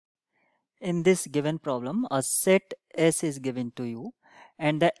In this given problem, a set S is given to you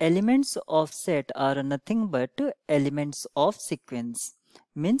and the elements of set are nothing but elements of sequence,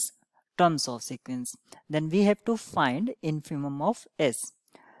 means terms of sequence. Then we have to find infimum of S.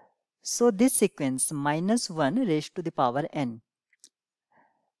 So this sequence -1 raised to the power n.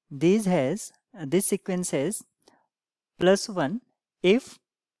 This sequence has +1 if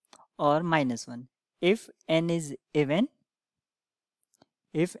or -1 if n is even,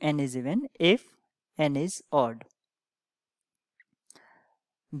 if n is odd.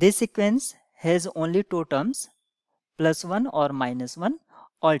 This sequence has only two terms, +1 or -1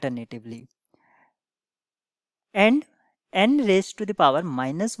 alternatively. And n raised to the power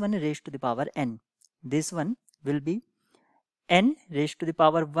 -1 raised to the power n. This one will be n raised to the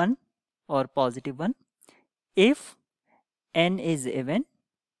power 1 or +1 if n is even,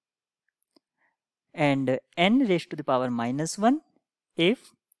 and n raised to the power -1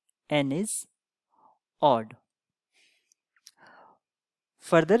 if n is odd.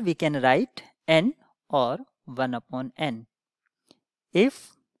 Further, we can write n or 1 upon n.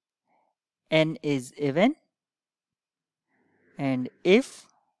 If n is even and if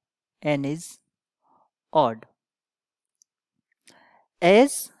n is odd.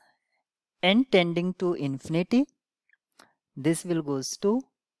 As n tending to infinity, this will goes to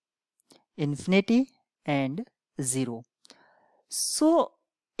infinity and 0. So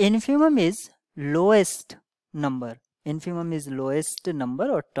infimum is lowest number. Infimum is lowest number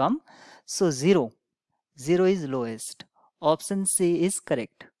or term. So 0 is lowest. Option C is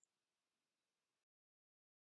correct.